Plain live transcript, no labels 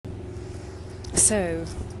So,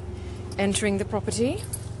 entering the property.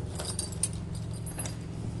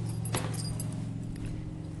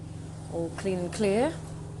 All clean and clear.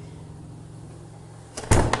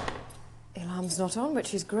 The alarm's not on,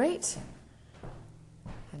 which is great.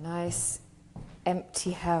 A nice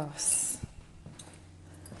empty house.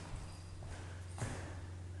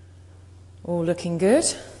 All looking good.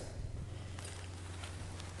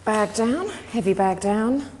 Bag down, heavy bag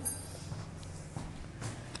down.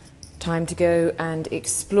 Time to go and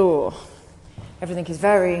explore. Everything is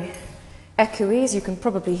very echoey, as you can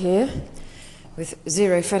probably hear, with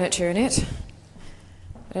zero furniture in it.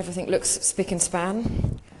 But everything looks spick and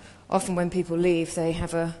span. Often when people leave, they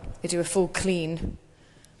do a full clean,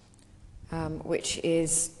 which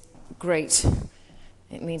is great.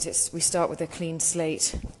 It means we start with a clean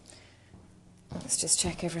slate. Let's just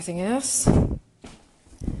check everything else.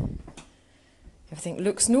 Everything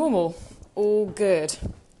looks normal, all good.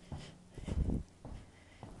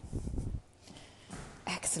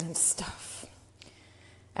 Excellent stuff.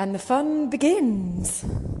 And the fun begins.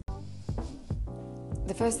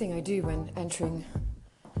 The first thing I do when entering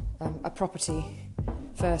a property,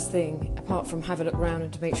 first thing, apart from have a look around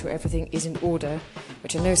and to make sure everything is in order,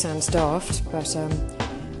 which I know sounds daft, but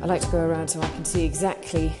I like to go around so I can see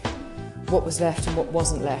exactly what was left and what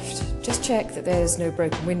wasn't left. Just check that there's no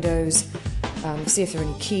broken windows, see if there are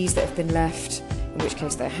any keys that have been left, in which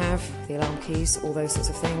case they have, the alarm keys, all those sorts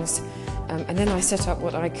of things. And then I set up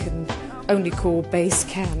what I can only call base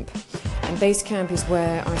camp. And base camp is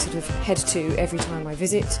where I sort of head to every time I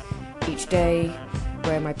visit, each day,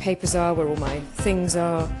 where my papers are, where all my things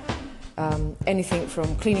are, anything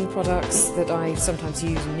from cleaning products that I sometimes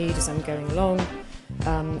use and need as I'm going along,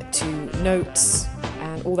 to notes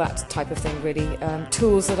and all that type of thing really.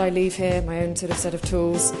 Tools that I leave here, my own sort of set of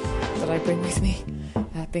tools that I bring with me,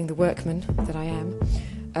 being the workman that I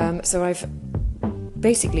am. So I've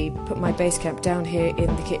basically put my base camp down here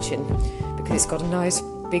in the kitchen because it's got a nice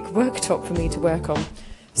big worktop for me to work on.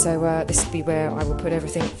 So this will be where I will put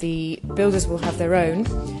everything. The builders will have their own.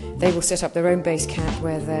 They will set up their own base camp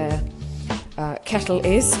where their kettle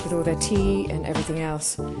is with all their tea and everything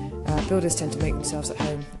else. Builders tend to make themselves at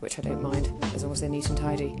home, which I don't mind as long as they're neat and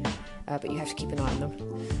tidy, but you have to keep an eye on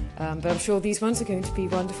them. But I'm sure these ones are going to be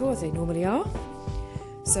wonderful, as they normally are.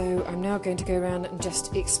 So I'm now going to go around and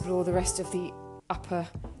just explore the rest of the upper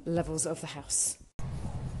levels of the house.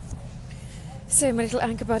 So my little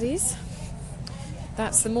anchor buddies,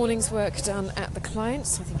 that's the morning's work done at the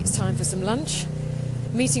clients. I think it's time for some lunch.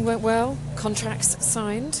 Meeting went well, contracts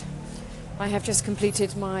signed. I have just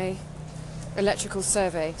completed my electrical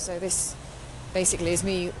survey, so this basically is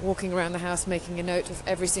me walking around the house making a note of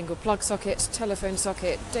every single plug socket, telephone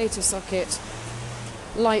socket, data socket,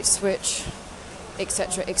 light switch,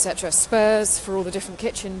 etc, etc. Spurs for all the different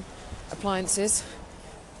kitchen appliances.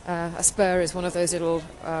 A spur is one of those little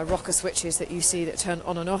rocker switches that you see that turn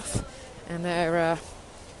on and off, and they're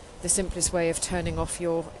the simplest way of turning off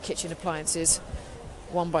your kitchen appliances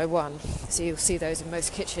one by one. So you'll see those in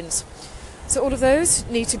most kitchens. So all of those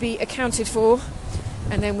need to be accounted for,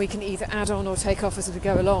 and then we can either add on or take off as we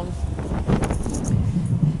go along.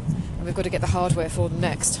 And we've got to get the hardware for them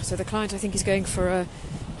next. So the client, I think, is going for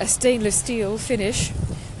a stainless steel finish.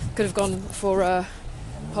 Could have gone for a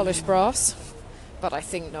polished brass, but I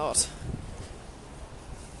think not.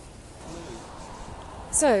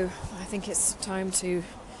 So I think it's time to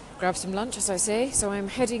grab some lunch, as I say. So I'm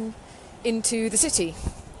heading into the city,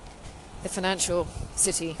 the financial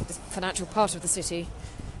city, the financial part of the city.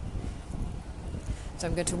 So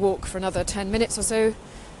I'm going to walk for another 10 minutes or so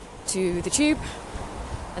to the tube,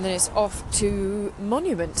 and then it's off to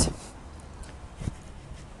Monument.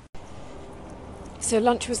 So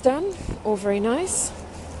lunch was done, all very nice.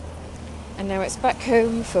 And now it's back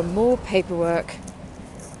home for more paperwork.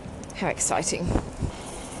 How exciting.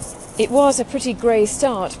 It was a pretty grey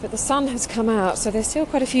start, but the sun has come out, so there's still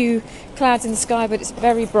quite a few clouds in the sky, but it's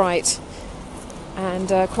very bright and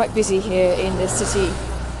quite busy here in the city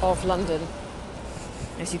of London,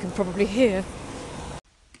 as you can probably hear.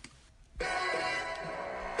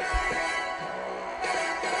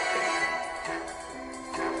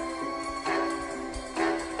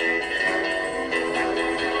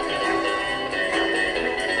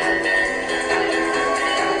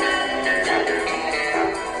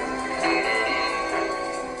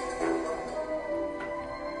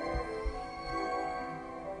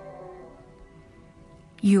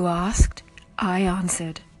 You asked, I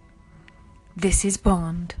answered. This is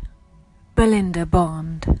Bond. Belinda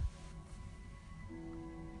Bond.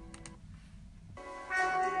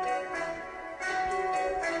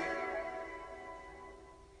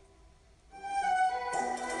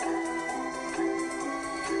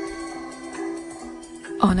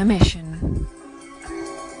 On a mission.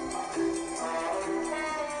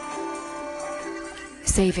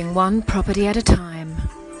 Saving one property at a time.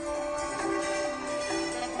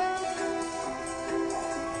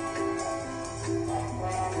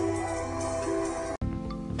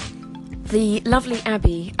 The lovely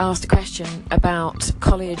Abby asked a question about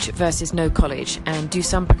college versus no college, and do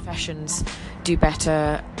some professions do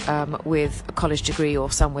better with a college degree or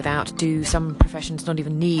some without? Do some professions not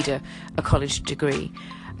even need a college degree?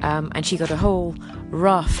 And she got a whole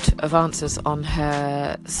raft of answers on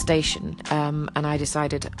her station, and I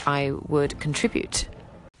decided I would contribute.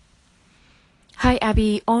 Hi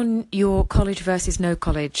Abby, on your college versus no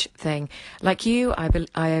college thing, like you,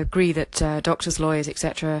 I agree that doctors, lawyers,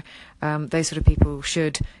 etc., those sort of people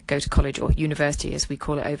should go to college, or university as we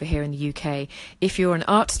call it over here in the UK. If you're an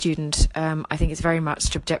art student, I think it's very much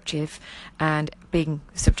subjective, and being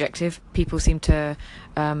subjective, people seem to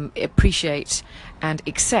appreciate and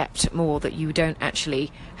accept more that you don't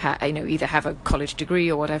actually either have a college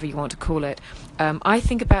degree or whatever you want to call it. I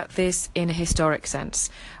think about this in a historic sense.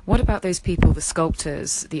 What about those people, the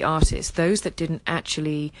sculptors, the artists, those that didn't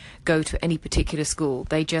actually go to any particular school?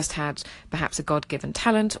 They just had perhaps a God-given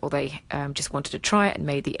talent, or they just wanted to try it and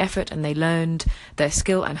made the effort, and they learned their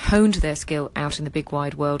skill and honed their skill out in the big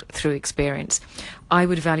wide world through experience. I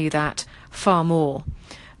would value that far more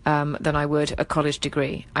than I would a college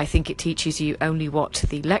degree. I think it teaches you only what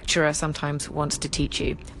the lecturer sometimes wants to teach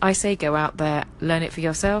you. I say go out there, learn it for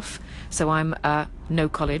yourself, so I'm a no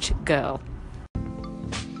college girl.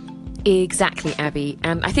 Exactly, Abby,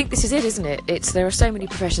 and I think this is it, isn't it? There are so many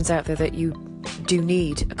professions out there that you do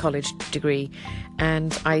need a college degree,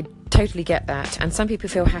 and I totally get that, and some people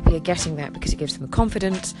feel happier getting that because it gives them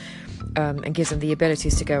confidence and gives them the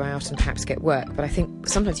abilities to go out and perhaps get work. But I think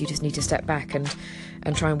sometimes you just need to step back and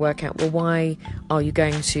try and work out, well, why are you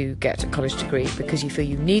going to get a college degree? Because you feel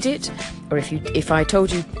you need it? Or if I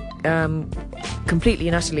told you completely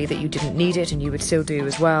and utterly that you didn't need it and you would still do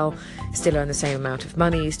as well, still earn the same amount of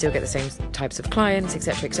money, still get the same types of clients,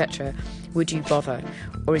 etc., etc., would you bother?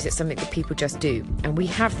 Or is it something that people just do? And we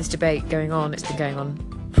have this debate going on. It's been going on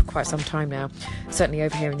for quite some time now, certainly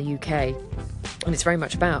over here in the UK. And it's very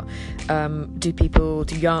much about do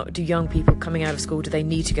young people coming out of school, do they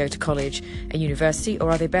need to go to college and university, or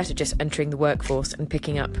are they better just entering the workforce and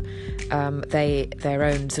picking up their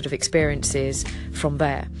own sort of experiences from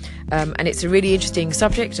there? And it's a really interesting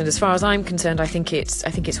subject, and as far as I'm concerned, I think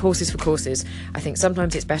it's horses for courses. I think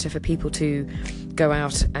sometimes it's better for people to go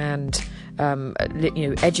out and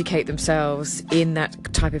educate themselves in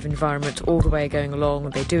that type of environment all the way going along.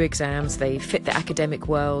 They do exams, they fit the academic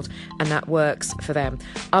world, and that works for them.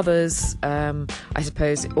 Others, I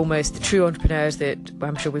suppose, almost the true entrepreneurs that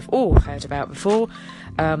I'm sure we've all heard about before,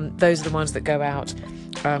 those are the ones that go out.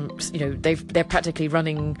 They're practically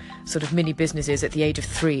running sort of mini businesses at the age of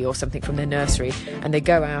 3 or something from their nursery, and they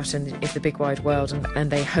go out and into the big wide world and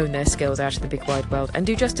they hone their skills out in the big wide world and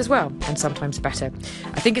do just as well, and sometimes better.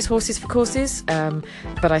 I think it's horses for courses,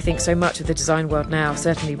 but I think so much of the design world now,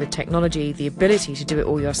 certainly with technology, the ability to do it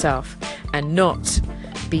all yourself and not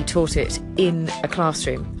be taught it in a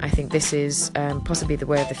classroom. I think this is possibly the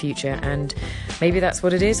way of the future, and maybe that's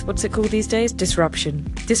what it is. What's it called these days?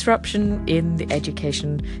 Disruption in the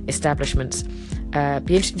education establishments.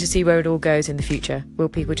 Be interesting to see where it all goes in the future. Will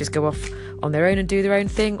people just go off on their own and do their own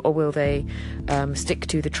thing, or will they stick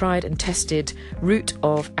to the tried and tested route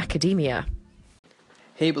of academia?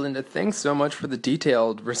 Hey Belinda, thanks so much for the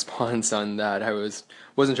detailed response on that. I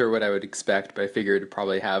wasn't sure what I would expect, but I figured it'd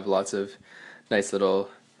probably have lots of nice little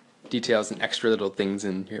details and extra little things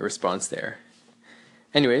in your response there.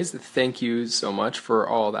 Anyways, thank you so much for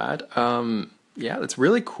all that. Yeah, that's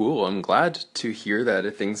really cool. I'm glad to hear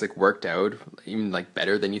that things worked out even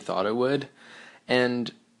better than you thought it would.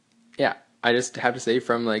 And yeah, I just have to say,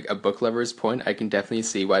 from a book lover's point, I can definitely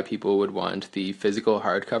see why people would want the physical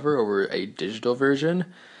hardcover over a digital version,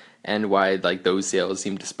 and why those sales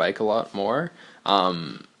seem to spike a lot more.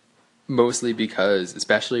 Mostly because,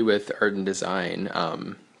 especially with art and design,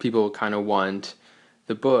 people kind of want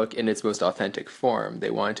the book in its most authentic form. They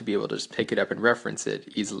want to be able to just pick it up and reference it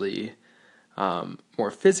easily, more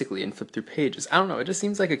physically, and flip through pages. I don't know, it just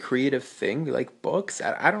seems like a creative thing. We like books.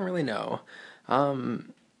 I don't really know. I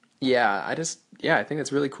think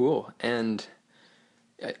it's really cool, and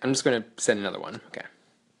I'm just going to send another one. Okay.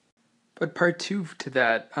 But part 2 to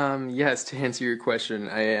that, yes, to answer your question,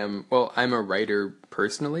 I'm a writer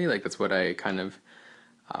personally. That's what I kind of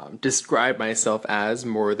describe myself as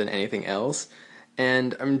more than anything else.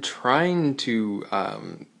 And I'm trying to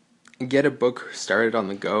get a book started on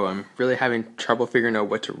the go. I'm really having trouble figuring out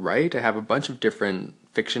what to write. I have a bunch of different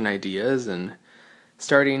fiction ideas and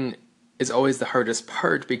starting is always the hardest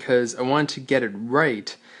part because I want to get it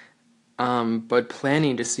right, but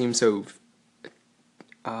planning just seems so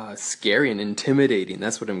scary and intimidating.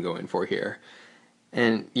 That's what I'm going for here.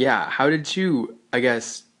 And yeah, how did you, I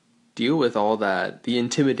guess, deal with all that, the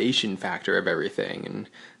intimidation factor of everything, and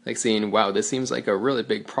like saying, wow, this seems like a really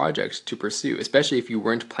big project to pursue, especially if you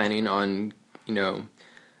weren't planning on,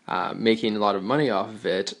 making a lot of money off of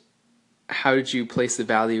it. How did you place the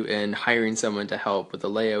value in hiring someone to help with the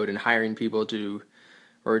layout and hiring people to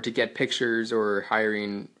get pictures, or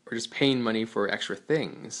hiring or just paying money for extra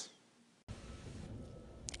things?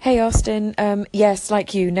 Hey Austin, yes,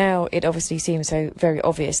 like you, now it obviously seems so very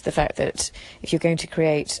obvious, the fact that if you're going to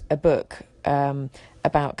create a book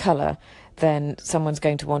about colour, then someone's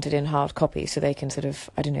going to want it in hard copy so they can sort of,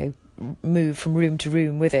 I don't know, move from room to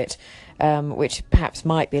room with it, which perhaps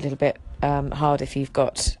might be a little bit hard if you've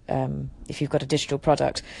got a digital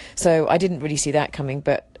product. So I didn't really see that coming,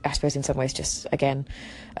 but I suppose in some ways, just again,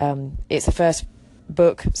 it's the first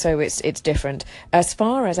book, so it's different. As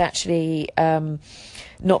far as actually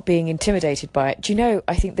not being intimidated by it, do you know,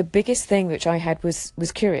 I think the biggest thing which I had was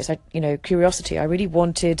curiosity. I really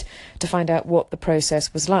wanted to find out what the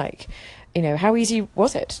process was like. How easy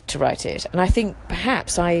was it to write it? And I think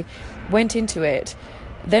perhaps I went into it,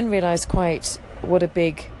 then realised quite what a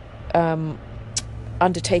big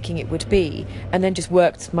undertaking it would be, and then just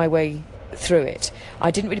worked my way through it.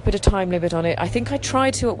 I didn't really put a time limit on it. I think I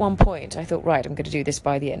tried to at one point. I thought, right, I'm going to do this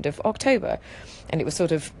by the end of October. And it was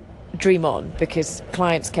sort of dream on, because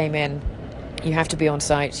clients came in, you have to be on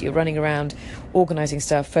site, you're running around organising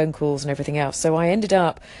stuff, phone calls and everything else. So I ended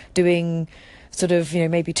up doing sort of,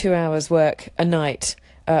 maybe 2 hours work a night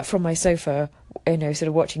from my sofa, sort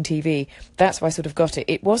of watching TV. That's why I sort of got it.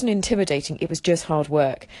 It wasn't intimidating, it was just hard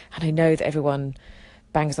work. And I know that everyone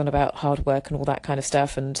bangs on about hard work and all that kind of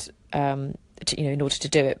stuff, and in order to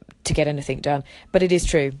do it, to get anything done. But it is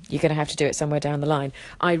true, you're going to have to do it somewhere down the line.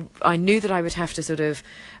 I knew that I would have to sort of,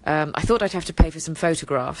 I thought I'd have to pay for some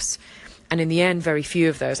photographs, and in the end, very few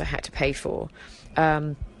of those I had to pay for.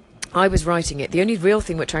 I was writing it. The only real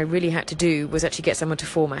thing which I really had to do was actually get someone to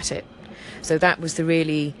format it. So that was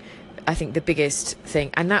I think the biggest thing,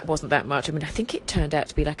 and that wasn't that much. I mean, I think it turned out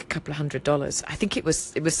to be like a couple of $100. I think it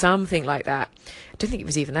was something like that. I don't think it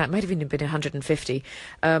was even that. It might have even been 150.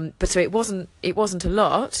 But so it wasn't a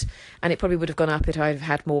lot, and it probably would have gone up if I'd have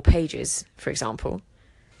had more pages, for example.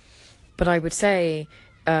 But I would say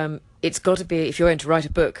it's got to be, if you're going to write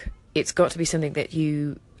a book, it's got to be something that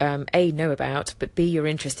you A, know about, but B, you're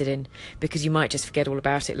interested in, because you might just forget all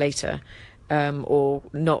about it later. Or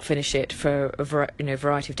not finish it for a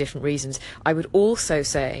variety of different reasons. I would also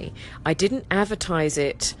say I didn't advertise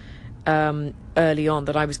it early on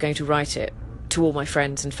that I was going to write it to all my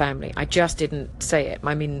friends and family. I just didn't say it.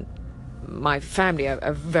 I mean, my family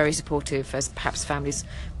are very supportive, as perhaps families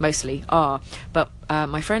mostly are, but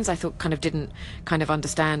my friends, I thought, didn't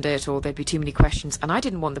understand it, or there'd be too many questions, and I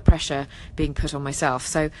didn't want the pressure being put on myself.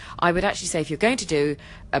 So I would actually say, if you're going to do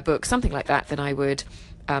a book, something like that, then I would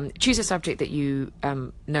choose a subject that you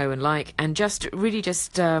know and like, and just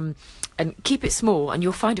and keep it small, and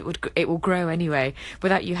you'll find it will grow anyway,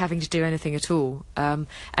 without you having to do anything at all. And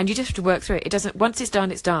you just have to work through it. It doesn't. Once it's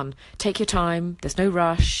done, it's done. Take your time. There's no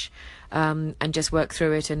rush, and just work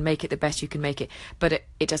through it and make it the best you can make it. But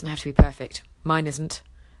it doesn't have to be perfect. Mine isn't.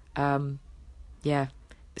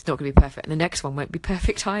 It's not going to be perfect, and the next one won't be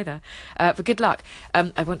perfect either. But good luck.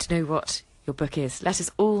 I want to know what your book is. Let us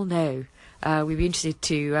all know. We'd be interested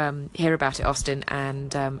to hear about it, Austin,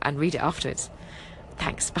 and read it afterwards.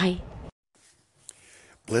 Thanks. Bye.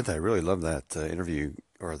 Belinda, I really love that interview,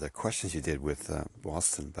 or the questions you did with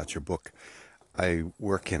Austin about your book. I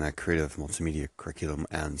work in a creative multimedia curriculum,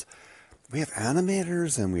 and we have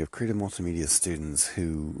animators and we have creative multimedia students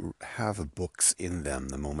who have books in them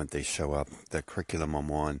the moment they show up. The curriculum I'm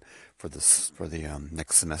on for the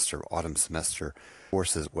next semester, autumn semester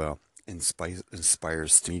courses,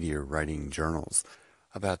 inspires media writing journals,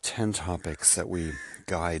 about 10 topics that we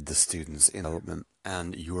guide the students in development.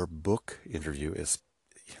 And your book interview is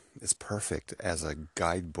perfect as a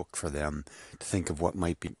guidebook for them to think of what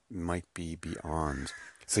might be beyond.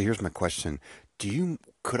 So here's my question: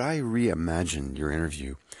 could I reimagine your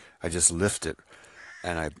interview? I just lift it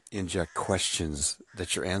and I inject questions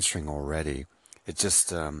that you're answering already. It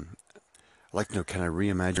just I'd like to know, can I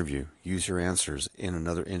reimagine your interview, use your answers in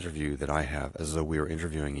another interview that I have, as though we were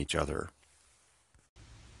interviewing each other?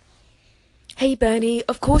 Hey Bernie,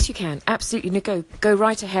 of course you can. Absolutely. No, go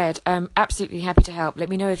right ahead. I'm absolutely happy to help. Let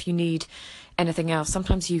me know if you need anything else.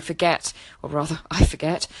 Sometimes you forget, or rather I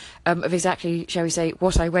forget, of exactly, shall we say,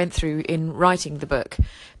 what I went through in writing the book,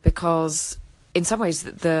 because in some ways,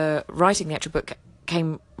 the writing the actual book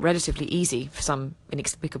came relatively easy for some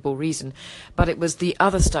inexplicable reason, but it was the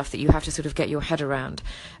other stuff that you have to sort of get your head around.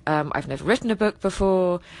 I've never written a book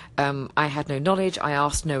before. I had no knowledge. I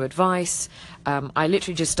asked no advice. I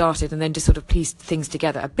literally just started and then just sort of pieced things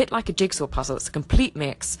together, a bit like a jigsaw puzzle. It's a complete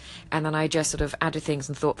mix, and then I just sort of added things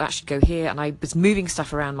and thought that should go here, and I was moving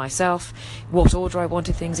stuff around myself, what order I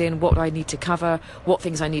wanted things in, what I need to cover, what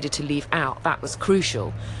things I needed to leave out. That was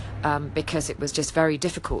crucial, because it was just very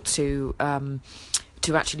difficult to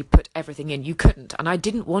actually put everything in. You couldn't, and I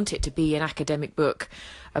didn't want it to be an academic book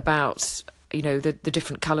about, you know, the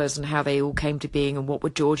different colours and how they all came to being, and what were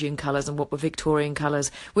Georgian colours and what were Victorian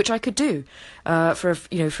colours, which I could do for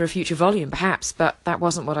a future volume perhaps, but that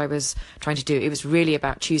wasn't what I was trying to do. It was really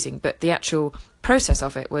about choosing, but the actual process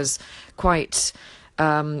of it was quite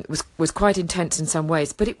quite intense in some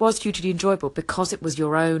ways, but it was hugely enjoyable because it was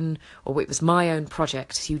your own, or it was my own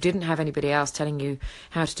project. You didn't have anybody else telling you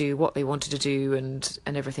how to do what they wanted to do and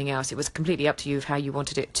everything else. It was completely up to you of how you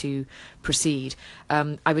wanted it to proceed.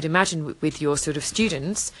 I would imagine with your sort of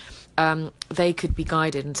students, they could be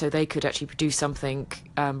guided, and so they could actually produce something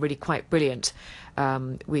really quite brilliant,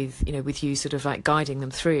 with you sort of like guiding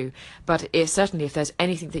them through. But certainly if there's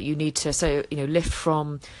anything that you need to lift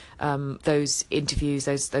from those interviews,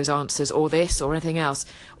 those answers, or this or anything else,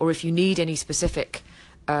 or if you need any specific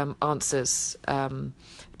answers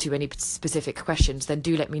to any specific questions, then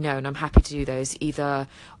do let me know, and I'm happy to do those either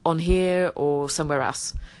on here or somewhere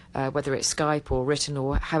else. Whether it's Skype or written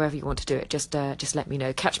or however you want to do it, just let me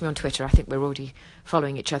know. Catch me on Twitter. I think we're already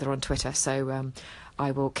following each other on Twitter, so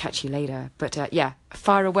I will catch you later. But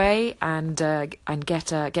fire away and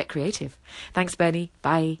get creative. Thanks, Bernie.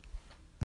 Bye.